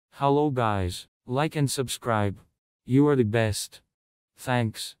Hello guys, like and subscribe. You are the best.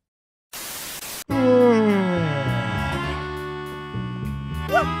 Thanks.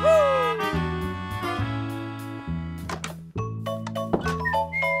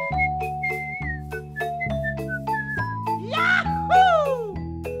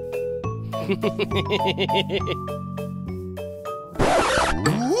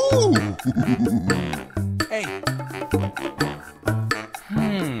 Hey.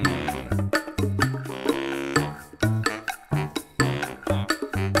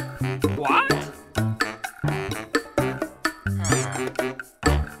 What?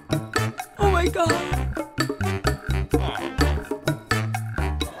 Oh my God.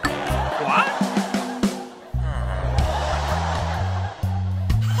 What?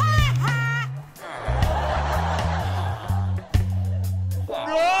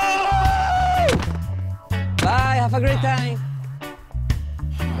 Bye, have a great time.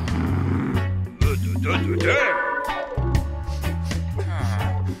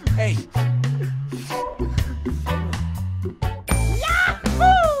 Hey.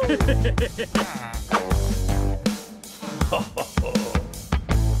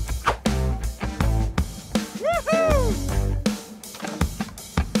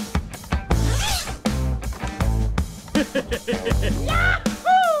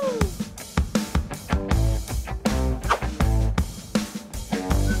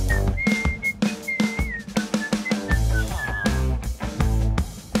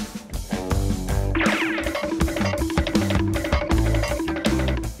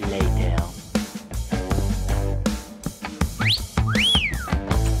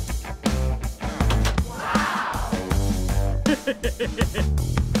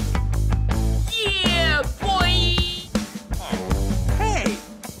 Yeah, boy! Hey.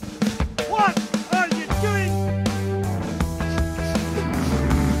 What are you doing?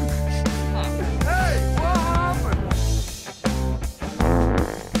 Hey, what happened?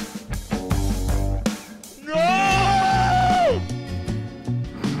 No!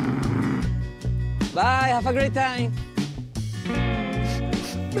 Bye, have a great time.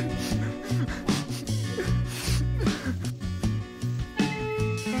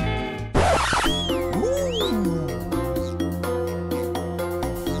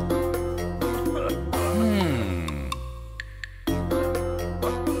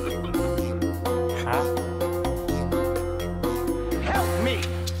 Help me! Help me!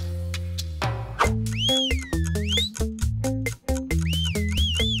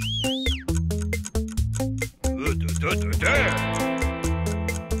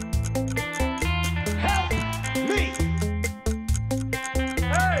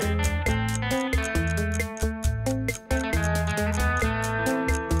 Hey!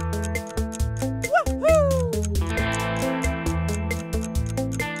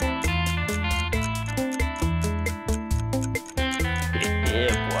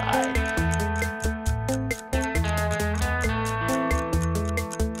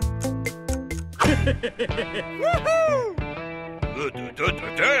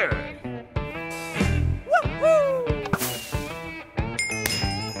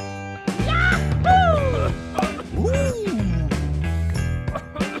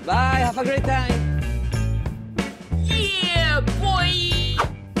 Bye, have a great time. Yeah, boy!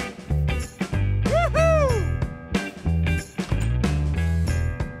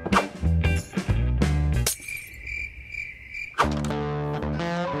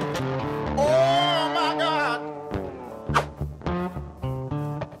 Oh my God!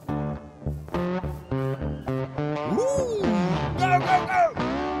 Go, go, go!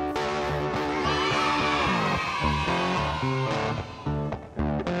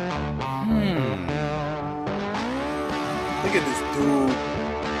 Look at this dude.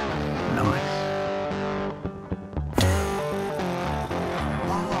 Nice.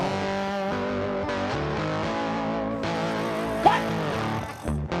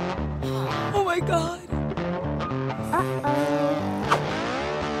 Oh my God.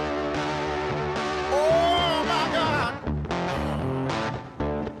 Oh my God!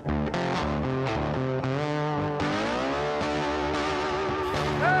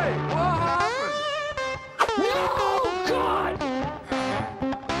 Hey, what happened? Oh, God!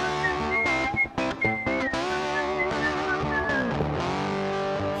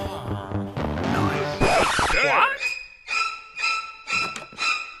 What?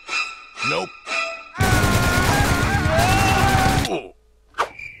 Nope.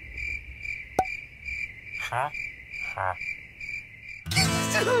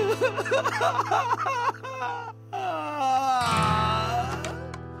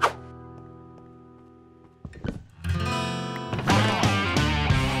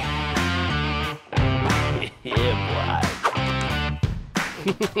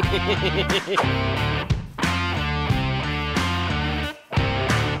 Yeah,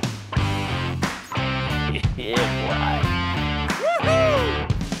 boy!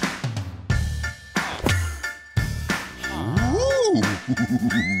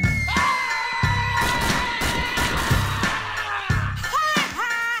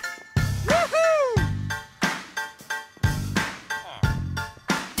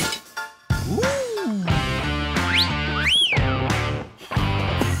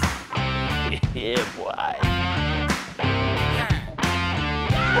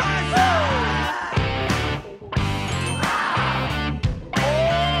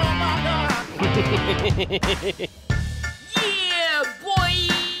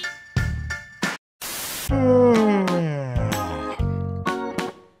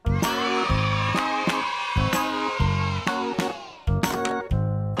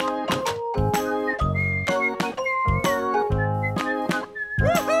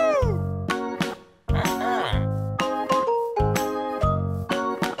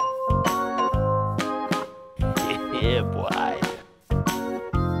 Yeah, boy.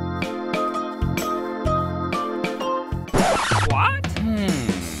 What?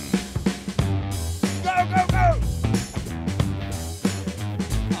 Go, go, go!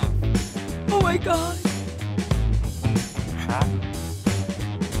 Oh my god!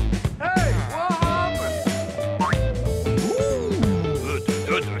 Hey, what happened?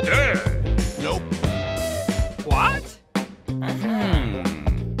 Nope. What?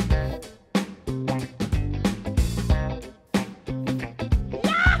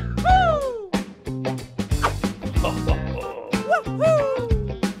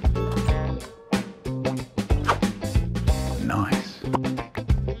 Nice.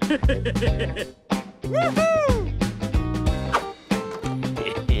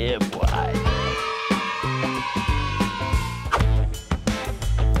 Yeah, boy.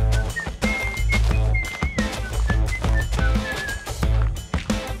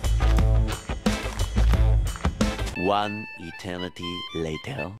 One eternity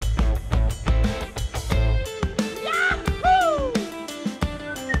later.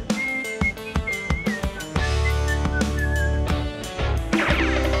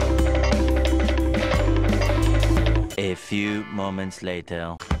 A few moments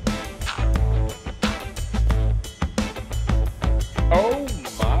later. Oh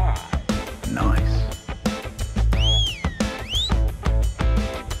my. Nice.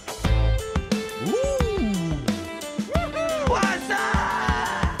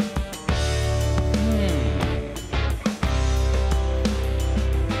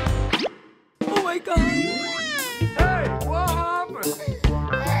 Oh my god! Hey, what happened?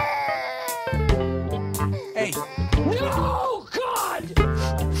 Hey! No, God!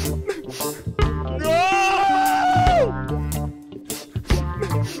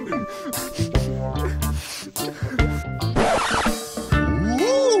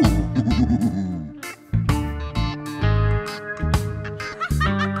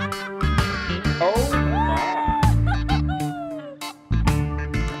 Oh my.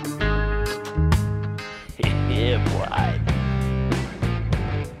 Yeah, boy.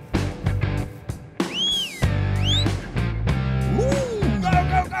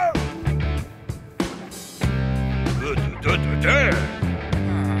 Go, go, go!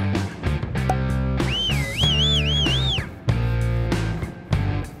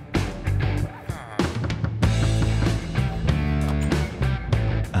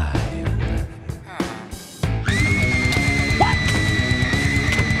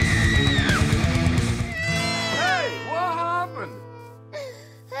 Hey, what happened?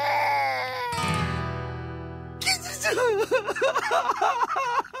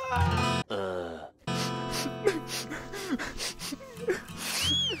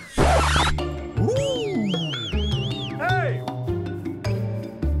 Hey!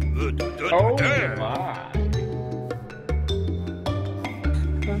 Oh my.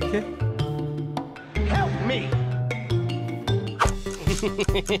 Okay. Help me!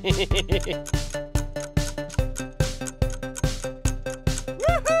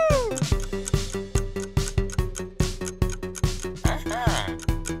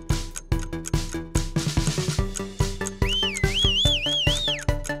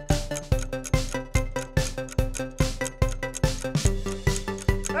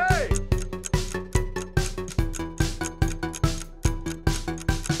 Hey!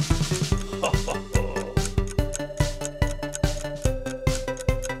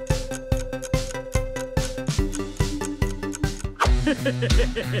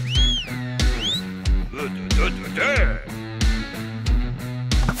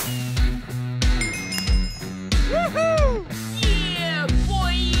 Yeah, boy!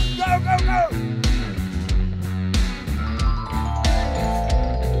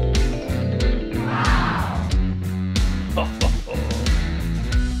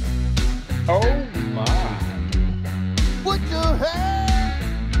 Oh